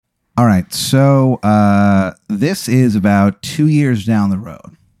All right. So this is about 2 years down the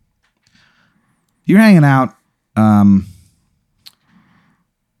road. You're hanging out.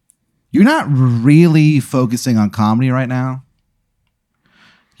 You're not really focusing on comedy right now.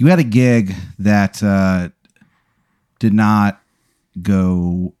 You had a gig that did not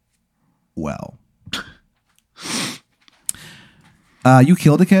go well. You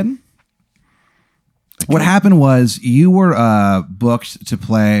killed a kid. What happened was you were booked to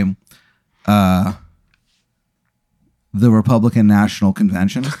play the Republican National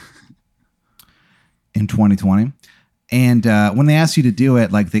Convention in 2020. And when they asked you to do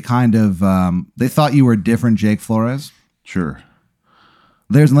it, like they kind of they thought you were a different Jake Flores. Sure.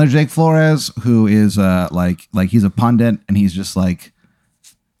 There's another Jake Flores who is like he's a pundit and he's just like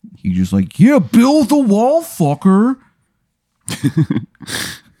yeah, build the wall, fucker.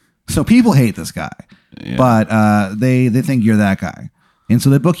 So people hate this guy, but they think you're that guy, and so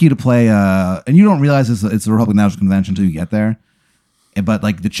they book you to play. And you don't realize it's the Republican National Convention until you get there. But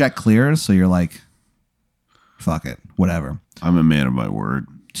like the check clears, so you're like, fuck it, whatever. I'm a man of my word.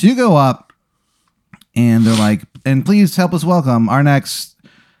 So you go up, and they're like, and please help us welcome our next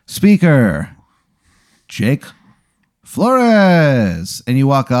speaker, Jake Flores. And you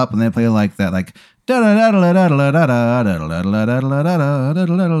walk up, and they play like that, like. And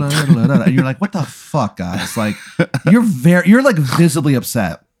you're like, what the fuck, guys? Like, you're like visibly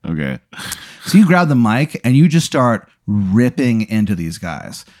upset. Okay. So you grab the mic and you just start ripping into these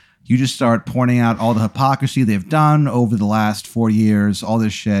guys. You just start pointing out all the hypocrisy they've done over the last 4 years, all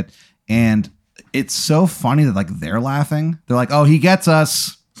this shit. And it's so funny that like they're laughing. They're like, oh, he gets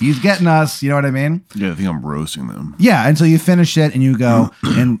us. He's getting us. You know what I mean? Yeah, I think I'm roasting them. Yeah. And so you finish it and you go,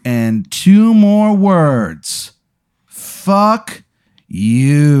 and 2 more words. Fuck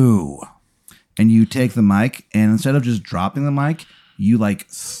you. And you take the mic, and instead of just dropping the mic, you like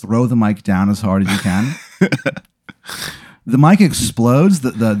throw the mic down as hard as you can. The mic explodes.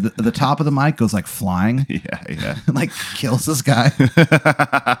 The top of the mic goes like flying. Yeah. Like kills this guy.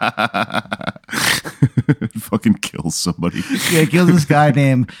 Fucking kills somebody. Yeah, kills this guy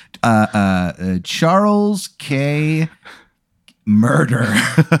named Charles K. Murder.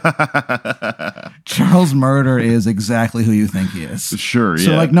 Charles Murder is exactly who you think he is. Sure, yeah.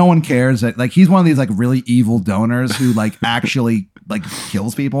 So like no one cares that like he's one of these like really evil donors who like actually like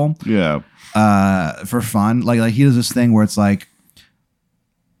kills people. Yeah. For fun. Like he does this thing where it's like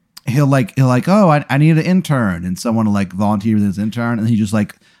he'll like, oh, I need an intern, and someone will like volunteer as his intern, and he just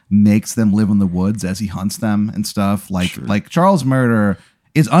like makes them live in the woods as he hunts them and stuff. Like sure. Like Charles Murder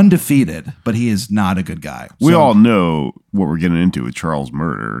is undefeated, but he is not a good guy. We all know what we're getting into with Charles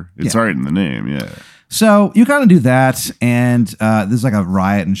Murder. It's right in the name, yeah. So you kind of do that, and there's like a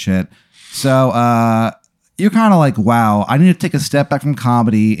riot and shit. So you're kind of like, wow, I need to take a step back from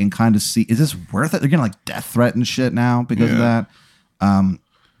comedy and kind of see, is this worth it? They're getting like death threat and shit now because of that. And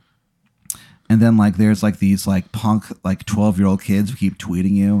then like there's like these like punk like 12-year-old kids who keep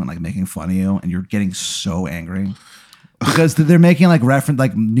tweeting you and like making fun of you, and you're getting so angry because they're making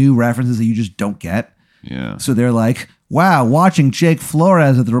like new references that you just don't get. Yeah. So they're like, wow, watching Jake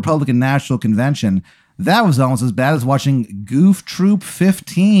Flores at the Republican National Convention, that was almost as bad as watching Goof Troop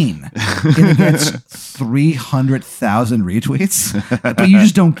 15. It gets 300,000 retweets, but you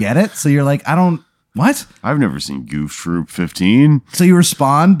just don't get it. So you're like, what? I've never seen Goof Troop 15. So you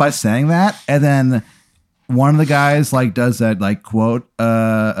respond by saying that, and then one of the guys like does that like quote,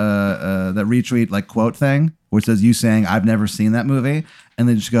 that retweet like quote thing, which says you saying I've never seen that movie, and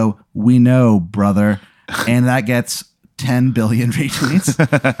they just go, we know, brother, and that gets 10 billion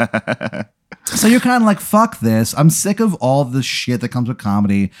retweets. So you're kind of like, fuck this. I'm sick of all the shit that comes with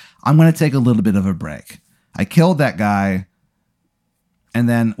comedy. I'm going to take a little bit of a break. I killed that guy. And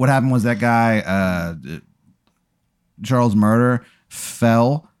then what happened was that guy, Charles Murder,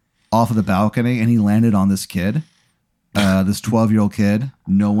 fell off of the balcony and he landed on this kid, this 12-year-old kid.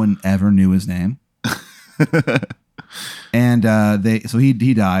 No one ever knew his name. And so he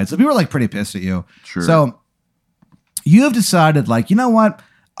died. So people were like pretty pissed at you. Sure. So you have decided, like, you know what?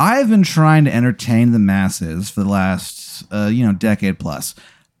 I've been trying to entertain the masses for the last, decade plus.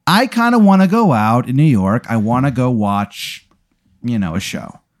 I kind of want to go out in New York. I want to go watch, a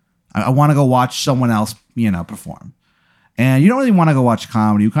show. I want to go watch someone else, perform. And you don't really want to go watch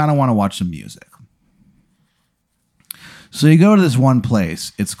comedy. You kind of want to watch some music. So you go to this one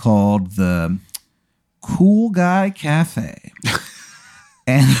place. It's called the Cool Guy Cafe.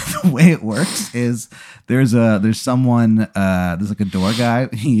 And the way it works is there's like a door guy.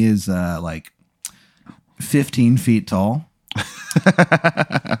 He is like 15 feet tall.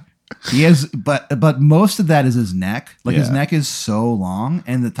 He has, but most of that is his neck. Like his Yeah. neck is so long,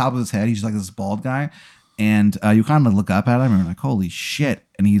 and the top of his head, he's like this bald guy. And you kind of look up at him and you're like, holy shit.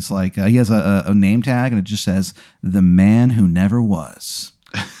 And he's like, he has a name tag and it just says, "The Man Who Never Was."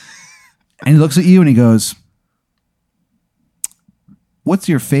 And he looks at you and he goes, "What's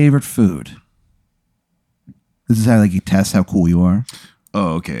your favorite food?" This is how like he tests how cool you are.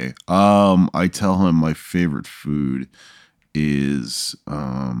 Oh, okay. I tell him my favorite food is,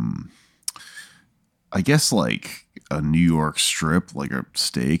 I guess like a New York strip, like a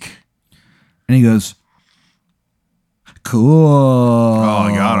steak. And he goes, "Cool." Oh,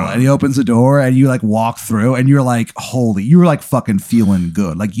 I got it. And he opens the door and you like walk through and you're like, holy, you're like fucking feeling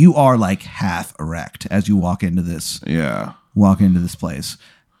good. Like you are like half erect as you walk into this Yeah. place.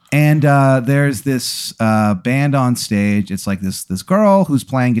 And there's this band on stage. It's like this girl who's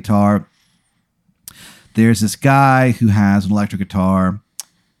playing guitar. There's this guy who has an electric guitar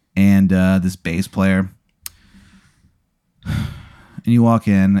and this bass player. And you walk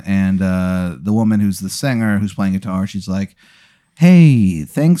in, and the woman who's the singer who's playing guitar, she's like, "Hey,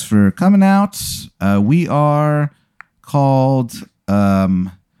 thanks for coming out. We are called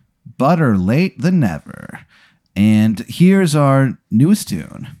Butter Late Than Never. And here's our newest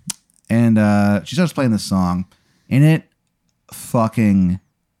tune." And she starts playing this song, and it fucking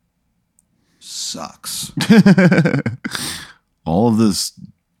sucks. All of this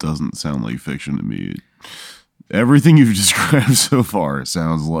doesn't sound like fiction to me. Everything you've described so far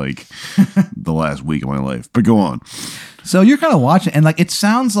sounds like the last week of my life. But go on. So you're kind of watching, and like it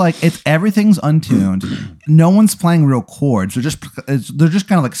sounds like everything's untuned. No one's playing real chords. They're just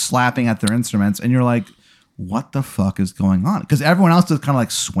kind of like slapping at their instruments, and you're like, what the fuck is going on? Because everyone else is kind of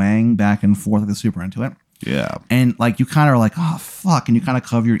like swaying back and forth, like they're super into it. Yeah. And like you kind of are like, oh fuck, and you kind of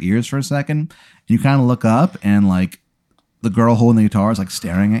cover your ears for a second, and you kind of look up, and like the girl holding the guitar is like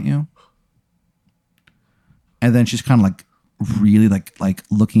staring at you, and then she's kind of like really like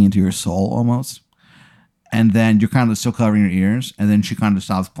looking into your soul almost, and then you're kind of still covering your ears, and then she kind of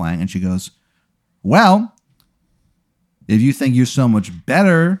stops playing, and she goes, "Well, if you think you're so much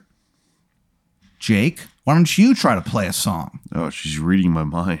better, Jake, why don't you try to play a song?" Oh, she's reading my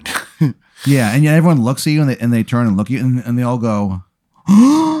mind. Yeah, and yet everyone looks at you and they turn and look at you and they all go,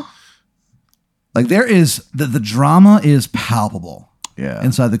 like there is the drama is palpable. Yeah.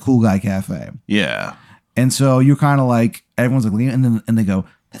 Inside the Cool Guy Cafe. Yeah. And so you're kind of like everyone's like leaving and they go,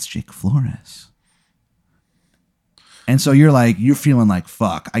 "That's Jake Flores." And so you're feeling like,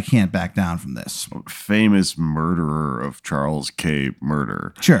 fuck, I can't back down from this. Famous murderer of Charles K.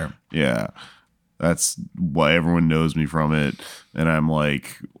 Murder. Sure. Yeah. That's why everyone knows me from it. And I'm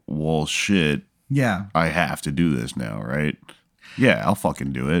like, well, shit, Yeah. I have to do this now, right? Yeah, I'll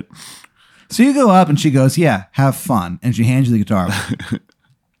fucking do it. So you go up and she goes, "Yeah, have fun." And she hands you the guitar.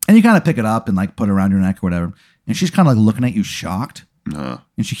 And you kind of pick it up and like put it around your neck or whatever. And she's kind of like looking at you shocked.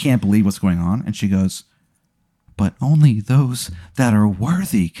 And she can't believe what's going on. And she goes, "But only those that are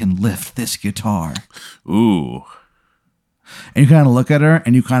worthy can lift this guitar." Ooh. And you kind of look at her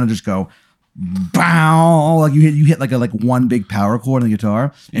and you kind of just go, bow, like you hit like one big power chord on the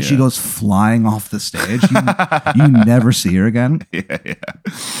guitar, and she Yeah. goes flying off the stage. You never see her again. Yeah.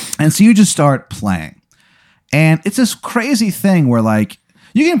 And so you just start playing. And it's this crazy thing where like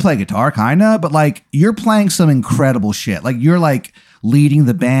you can play guitar kinda, but like you're playing some incredible shit. Like you're like leading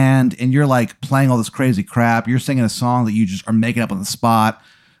the band and you're like playing all this crazy crap. You're singing a song that you just are making up on the spot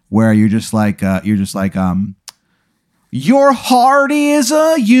where you're just like "Your heart is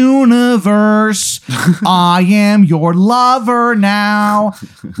a universe. I am your lover now.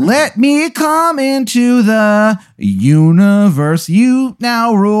 Let me come into the universe. You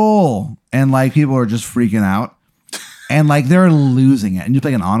now rule." And like people are just freaking out. And like they're losing it. And you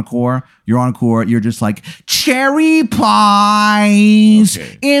play an encore. You're encore. You're just like, "Cherry pies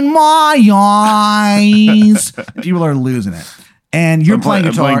in my eyes." And people are losing it. And you're playing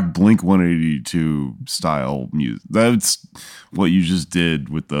guitar. I'm playing Blink 182 style music. That's what you just did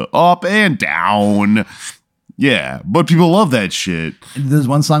with the up and down. Yeah, but people love that shit. There's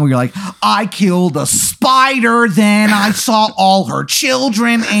one song where you're like, "I killed a spider, then I saw all her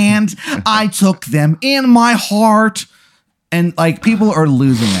children, and I took them in my heart." And like people are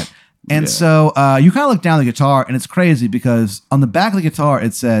losing it. And so you kind of look down the guitar, and it's crazy because on the back of the guitar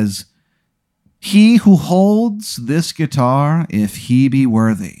it says, "He who holds this guitar, if he be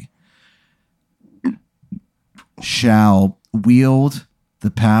worthy, shall wield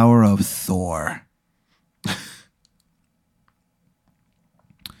the power of Thor."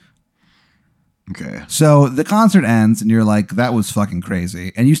 Okay. So the concert ends and you're like, that was fucking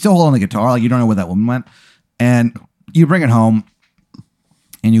crazy. And you still hold on the guitar, like you don't know where that woman went. And you bring it home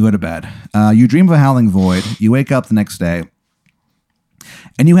and you go to bed. You dream of a howling void. You wake up the next day,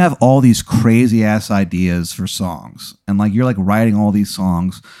 and you have all these crazy ass ideas for songs, and like you're like writing all these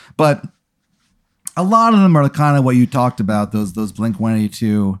songs, but a lot of them are kind of what you talked about, those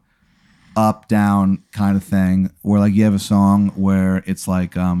Blink-182 up down kind of thing, where like you have a song where it's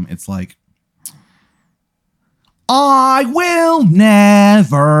like I will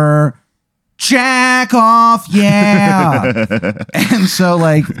never jack off, yeah. And so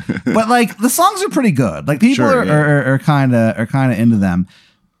like, but like the songs are pretty good. Like people are kind of into them.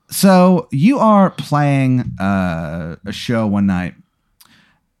 So you are playing a show one night,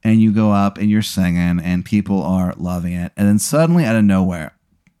 and you go up and you're singing, and people are loving it. And then suddenly, out of nowhere,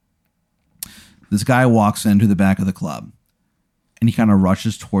 this guy walks into the back of the club, and he kind of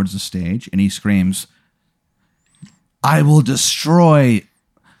rushes towards the stage, and he screams, "I will destroy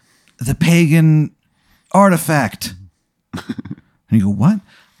the pagan artifact." And you go, "What?"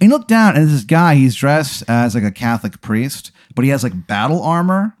 And you look down, and this guy, he's dressed as like a Catholic priest, but he has like battle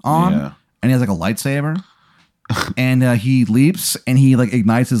armor on, and he has like a lightsaber. And he leaps, and he like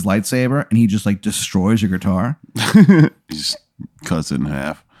ignites his lightsaber, and he just like destroys your guitar. He just cuts it in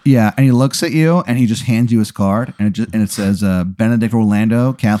half. Yeah, and he looks at you, and he just hands you his card, and it says Benedict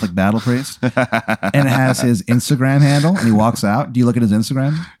Orlando, Catholic battle priest, and it has his Instagram handle, and he walks out. Do you look at his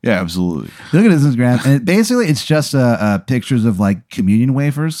Instagram? Yeah, absolutely. You look at his Instagram, and it's just pictures of like communion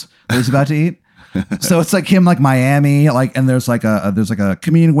wafers that he's about to eat. So it's like him, like Miami, like, and there's like a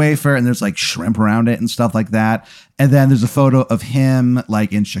communion wafer, and there's like shrimp around it and stuff like that. And then there's a photo of him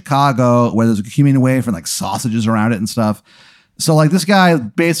like in Chicago where there's a communion wafer and like sausages around it and stuff. So like this guy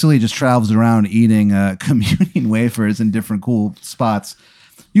basically just travels around eating communion wafers in different cool spots.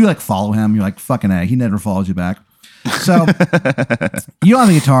 You like follow him. You're like, fucking A, he never follows you back. So you don't have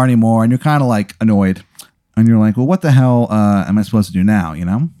the guitar anymore, and you're kind of like annoyed, and you're like, well, what the hell am I supposed to do now? You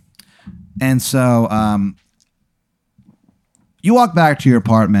know? And so you walk back to your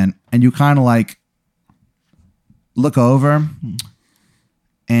apartment, and you kind of like look over,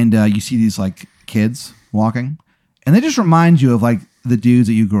 and you see these like kids walking, and they just remind you of like the dudes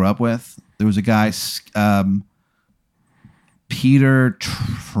that you grew up with. There was a guy, Peter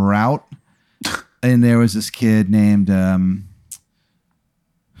Trout, and there was this kid named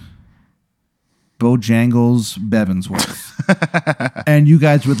Bojangles Bevensworth. And you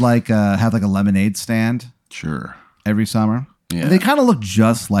guys would like have like a lemonade stand. Sure. Every summer. Yeah. And they kind of look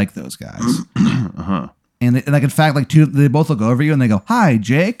just like those guys. Uh-huh. And like, in fact, like they both look over you and they go, "Hi,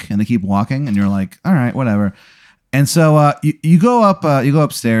 Jake." And they keep walking, and you're like, all right, whatever. And so you go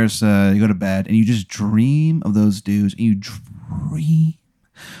upstairs, you go to bed, and you just dream of those dudes. And you dream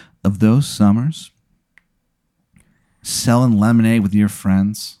of those summers selling lemonade with your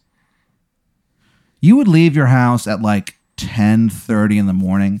friends. You would leave your house at like 10:30 in the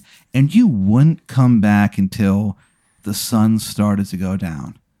morning, and you wouldn't come back until the sun started to go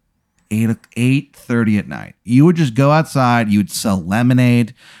down. 8:30 at night. You would just go outside. You would sell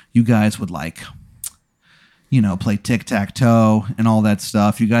lemonade. You guys would like, play tic-tac-toe and all that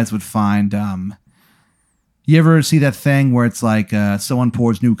stuff. You guys would find, you ever see that thing where it's like someone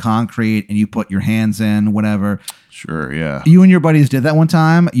pours new concrete and you put your hands in, whatever? Sure, yeah. You and your buddies did that one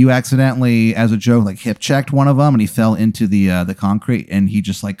time. You accidentally, as a joke, like hip checked one of them, and he fell into the concrete, and he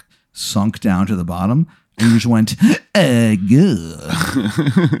just like sunk down to the bottom, and you just went, good.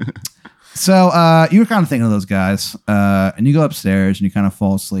 So you were kind of thinking of those guys, and you go upstairs and you kind of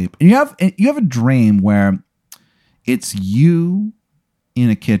fall asleep, and you have a dream where it's you in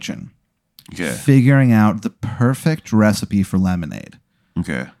a kitchen, figuring out the perfect recipe for lemonade.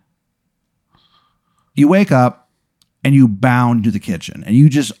 Okay. You wake up and you bound to the kitchen,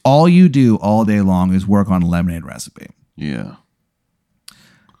 and all you do all day long is work on a lemonade recipe. Yeah.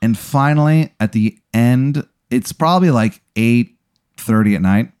 And finally, at the end, it's probably like 8:30 at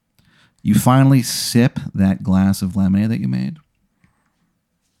night. You finally sip that glass of lemonade that you made.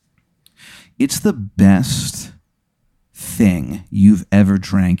 It's the best thing you've ever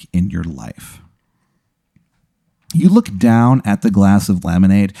drank in your life. You look down at the glass of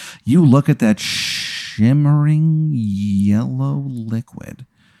lemonade. You look at that shimmering yellow liquid.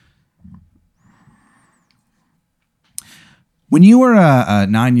 When you were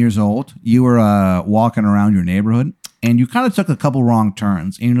 9 years old, you were walking around your neighborhood, and you kind of took a couple wrong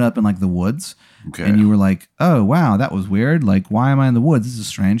turns. You ended up in like the woods, and you were like, "Oh wow, that was weird. Like, why am I in the woods? This is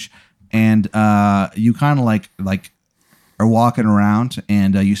strange." And you kind of like are walking around,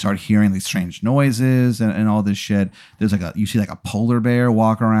 and you start hearing these strange noises and all this shit. There's you see like a polar bear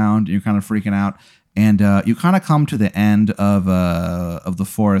walk around, and you're kind of freaking out. And you kind of come to the end of the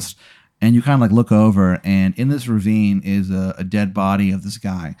forest, and you kind of like look over, and in this ravine is a dead body of this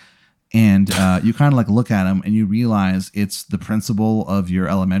guy. And you kind of like look at him and you realize it's the principal of your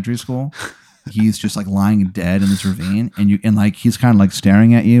elementary school. He's just like lying dead in this ravine, and like he's kind of like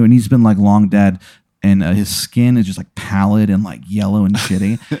staring at you, and he's been like long dead, and his skin is just like pallid and like yellow and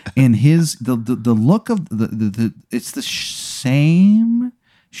shitty. And the look of the it's the same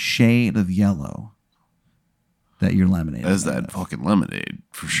shade of yellow that your lemonade As is made that of. fucking lemonade,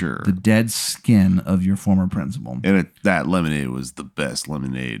 for sure. The dead skin of your former principal. And that lemonade was the best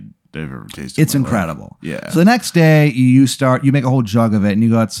lemonade I've ever tasted. It's in my life. incredible. Yeah. So the next day you make a whole jug of it, and you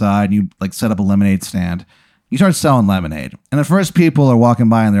go outside and you like set up a lemonade stand. You start selling lemonade, and the first people are walking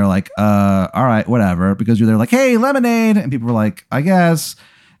by and they're like, all right, whatever, because you're there like, hey, lemonade, and people are like, I guess.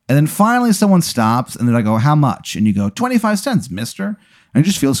 And then finally someone stops and they're like, oh, how much? And you go, 25 cents, mister. And he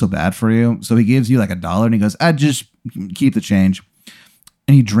just feels so bad for you. So he gives you like $1 and he goes, just keep the change.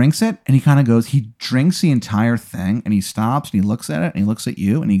 And he drinks it, and he drinks the entire thing, and he stops and he looks at it and he looks at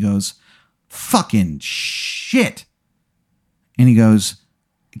you and he goes, fucking shit. And he goes,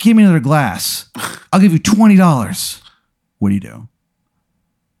 give me another glass. I'll give you $20. What do you do?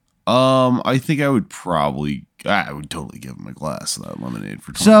 I think I would totally give him a glass of that lemonade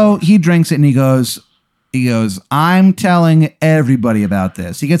for $20. So he drinks it and he goes, I'm telling everybody about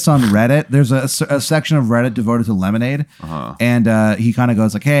this. He gets on Reddit. There's a section of Reddit devoted to lemonade. And he kind of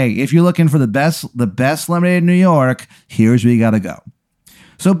goes like, hey, if you're looking for the best lemonade in New York, here's where you got to go.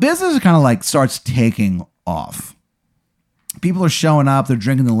 So business kind of like starts taking off. People are showing up. They're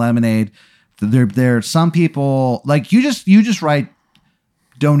drinking the lemonade. There some people like you just write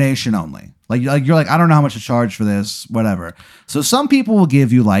donation only. Like you're like, I don't know how much to charge for this, whatever. So some people will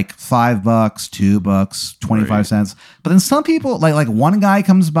give you like $5, $2, 25 cents. But then some people, like one guy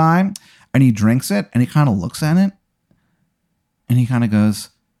comes by and he drinks it and he kind of looks at it and he kind of goes,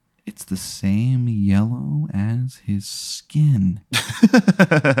 it's the same yellow as his skin. He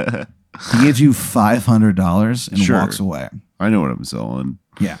gives you $500 and walks away. I know what I'm selling.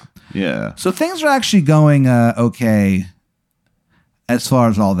 Yeah. Yeah. So things are actually going okay as far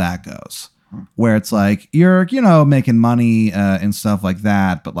as all that goes. Where it's like you're, making money and stuff like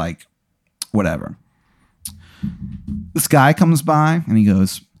that, but like whatever. This guy comes by and he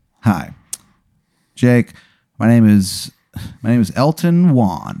goes, "Hi, Jake. My name is Elton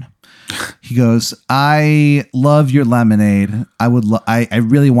Wan." He goes, "I love your lemonade. I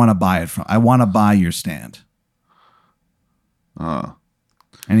really want to buy it from. I want to buy your stand." And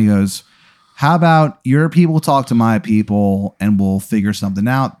he goes, how about your people talk to my people and we'll figure something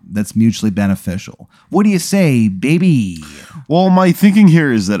out that's mutually beneficial? What do you say, baby? Well, my thinking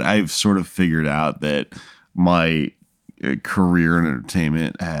here is that I've sort of figured out that my career in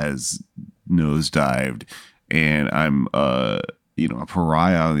entertainment has nosedived, and I'm a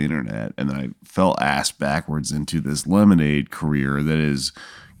pariah on the internet, and then I fell ass backwards into this lemonade career that is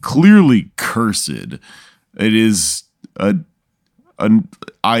clearly cursed. It is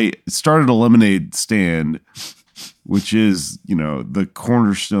I started a lemonade stand, which is, the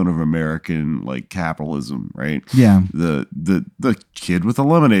cornerstone of American like capitalism, right? Yeah. The kid with a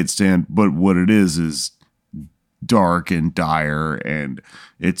lemonade stand, but what it is dark and dire, and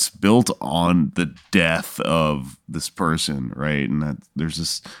it's built on the death of this person, right? And that there's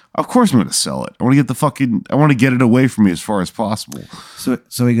this, of course I'm going to sell it. I want to get it away from me as far as possible. So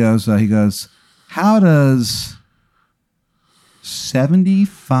he goes, how does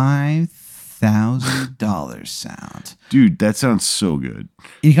 $75,000 sound? Dude, that sounds so good.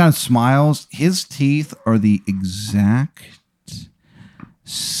 He kind of smiles. His teeth are the exact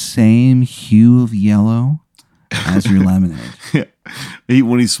same hue of yellow as your lemonade. Yeah.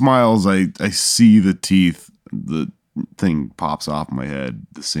 When he smiles, I see the teeth. The thing pops off my head,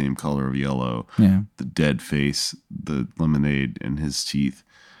 the same color of yellow. Yeah. The dead face, the lemonade, and his teeth.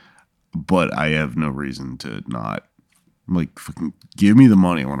 But I have no reason to not. I'm like, fucking give me the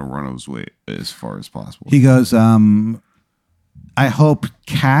money. I want to run away as far as possible. He goes, I hope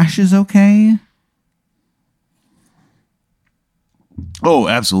cash is okay. Oh,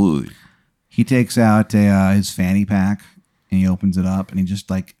 absolutely. He takes out his fanny pack and he opens it up and he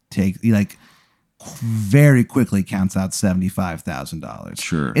just very quickly counts out $75,000.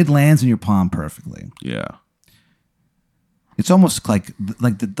 Sure. It lands in your palm perfectly. Yeah. It's almost like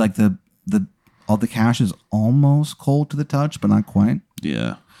all the cash is almost cold to the touch, but not quite.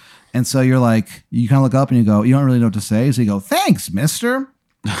 Yeah. And so you kind of look up and you go, you don't really know what to say. So you go, thanks, mister.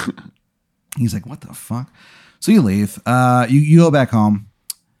 He's like, what the fuck? So you leave. You go back home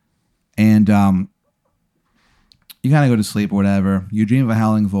and you kind of go to sleep or whatever. You dream of a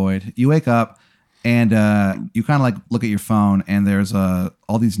howling void. You wake up And you kind of like look at your phone, and there's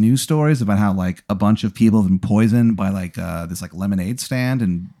all these news stories about how like a bunch of people have been poisoned by like this like lemonade stand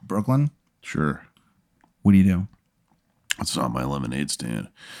in Brooklyn. Sure. What do you do? It's not my lemonade stand.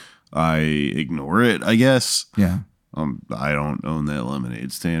 I ignore it, I guess. Yeah. I don't own that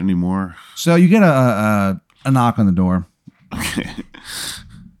lemonade stand anymore. So you get a knock on the door. Okay.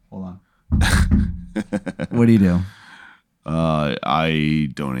 Hold on. What do you do? I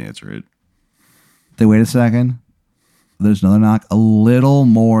don't answer it. They wait a second. There's another knock, a little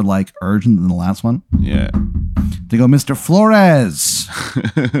more like urgent than the last one. Yeah. They go, Mr. Flores.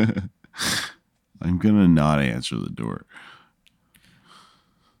 I'm gonna not answer the door.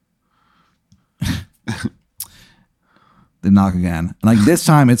 They knock again. And like this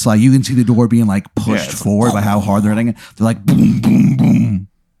time, it's like you can see the door being like pushed forward by how hard they're hitting it. They're like boom, boom, boom.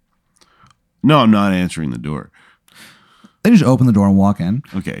 No, I'm not answering the door. They just open the door and walk in.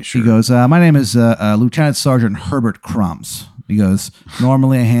 Okay, sure. He goes, my name is Lieutenant Sergeant Herbert Crumbs. He goes,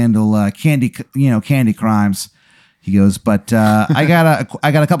 normally I handle candy crimes. He goes, but I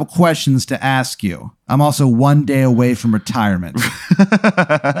got a couple questions to ask you. I'm also 1 day away from retirement.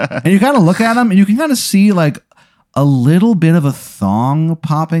 And you kind of look at him, and you can kind of see like a little bit of a thong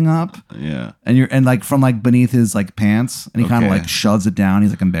popping up. Yeah. And like from like beneath his like pants, and he kind of Okay. like shoves it down.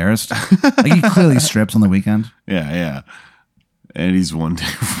 He's like embarrassed. Like he clearly strips on the weekend. Yeah. And he's 1 day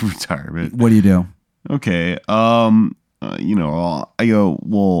from retirement. What do you do? Okay. I go,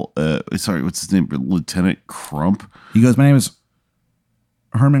 well, sorry, what's his name? Lieutenant Crump? He goes, my name is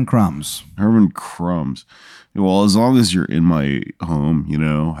Herman Crumbs. Herman Crumbs. Well, as long as you're in my home,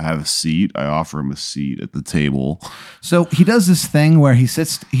 have a seat. I offer him a seat at the table. So he does this thing where he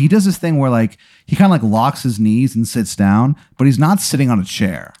does this thing where like he kind of like locks his knees and sits down, but he's not sitting on a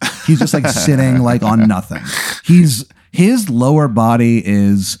chair. He's just like sitting like on nothing. His lower body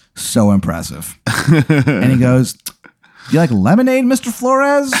is so impressive. And he goes, do you like lemonade, Mr.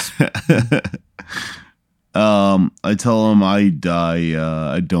 Flores? I tell him I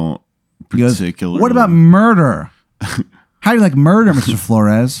don't He goes, particularly. what about murder? How do you like murder, Mr.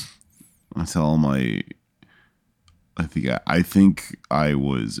 Flores? I tell him I think I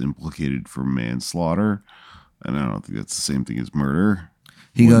was implicated for manslaughter, and I don't think that's the same thing as murder.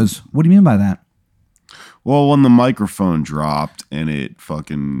 He goes, what do you mean by that? Well, when the microphone dropped and it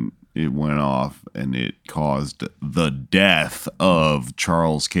went off and it caused the death of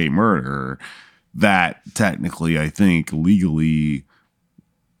Charles K. Murder, that technically, I think, legally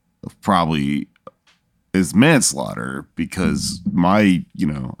probably is manslaughter because I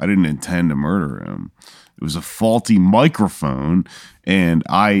didn't intend to murder him. It was a faulty microphone, and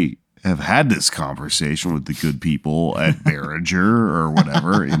I have had this conversation with the good people at Behringer or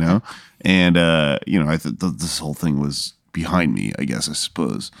whatever, and I thought this whole thing was behind me, I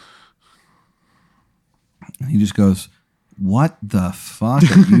suppose. He just goes, what the fuck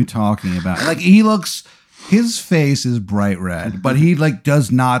are you talking about? Like his face is bright red, but he like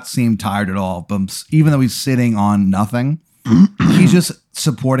does not seem tired at all. But even though he's sitting on nothing, he's just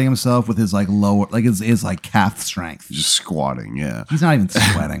supporting himself with his like lower, like his like calf strength. Just squatting, yeah. He's not even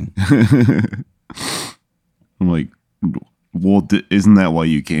sweating. I'm like, well, isn't that why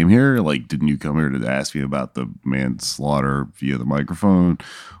you came here? Like, didn't you come here to ask me about the manslaughter via the microphone?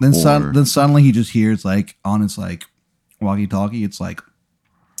 Then suddenly he just hears like on his like walkie-talkie, it's like,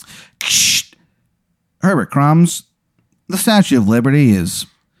 Herbert Crumbs, the Statue of Liberty is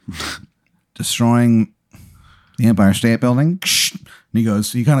destroying the Empire State Building. And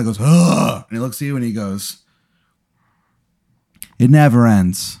he kind of goes, ugh, and he looks at you and he goes, it never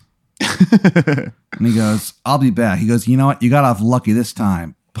ends. And he goes, I'll be back. He goes, you know what? You got off lucky this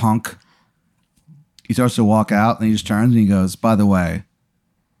time, punk. He starts to walk out and he just turns and he goes, by the way,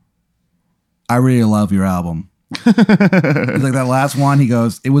 I really love your album. He's like, that last one, he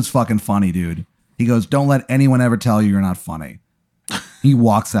goes, it was fucking funny, dude. He goes, don't let anyone ever tell you you're not funny. He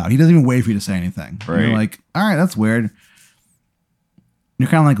walks out. He doesn't even wait for you to say anything. Right. You're like, all right, that's weird. You're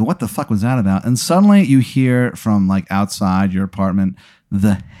kind of like, what the fuck was that about? And suddenly you hear from like outside your apartment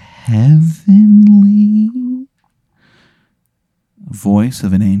the heavenly voice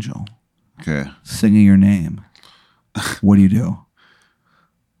of an angel Okay. singing your name. What do you do?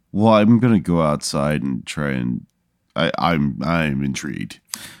 Well, I'm gonna go outside and try and I'm intrigued.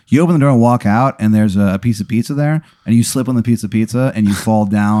 You open the door and walk out, and there's a piece of pizza there, and you slip on the piece of pizza, and you fall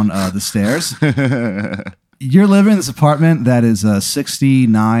down the stairs. You're living in this apartment that is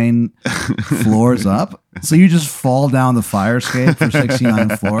 69 floors up, so you just fall down the fire escape for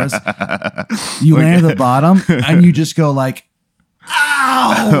 69 floors. You land at the bottom, and you just go like,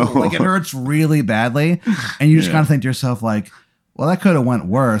 ow! Like it hurts really badly, and you just kind of think to yourself like, well, that could have went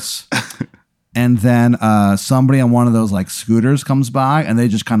worse. And then somebody on one of those like scooters comes by and they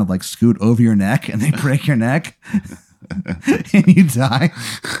just kind of like scoot over your neck and they break your neck and you die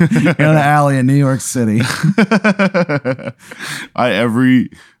in an alley in New York City. Every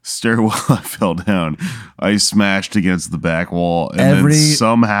stairwell I fell down, I smashed against the back wall and Every then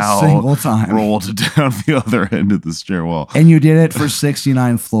somehow single time. rolled down the other end of the stairwell. And you did it for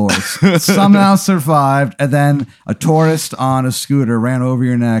 69 floors. Somehow survived. And then a tourist on a scooter ran over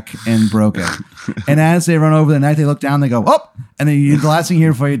your neck and broke it. And as they run over the neck, they look down, they go, oh, and then the last thing you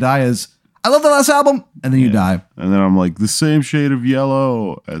hear before you die is, I love the last album. And then you die. And then I'm like, the same shade of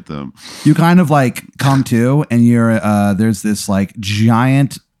yellow at them. You kind of like come to, and you're there's this like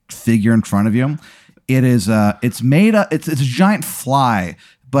giant figure in front of you. It is it's made up. It's a giant fly,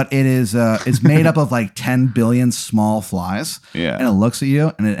 but it's made up of like 10 billion small flies. Yeah. And it looks at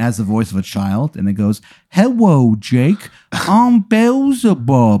you, and it has the voice of a child, and it goes, "Hello, Jake. I'm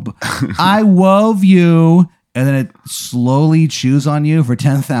Beelzebub. I love you." And then it slowly chews on you for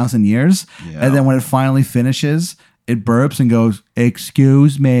 10,000 years. Yeah. And then when it finally finishes, it burps and goes,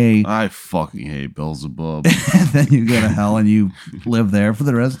 "Excuse me." I fucking hate Beelzebub. And then you go to hell and you live there for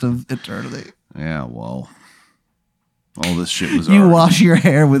the rest of eternity. Yeah, well, all this shit was You already- wash your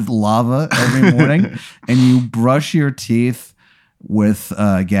hair with lava every morning and you brush your teeth with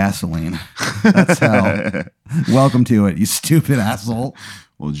gasoline. That's hell. Welcome to it, you stupid asshole.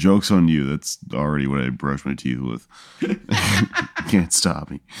 Well, joke's on you. That's already what I brush my teeth with. Can't stop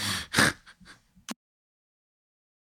me.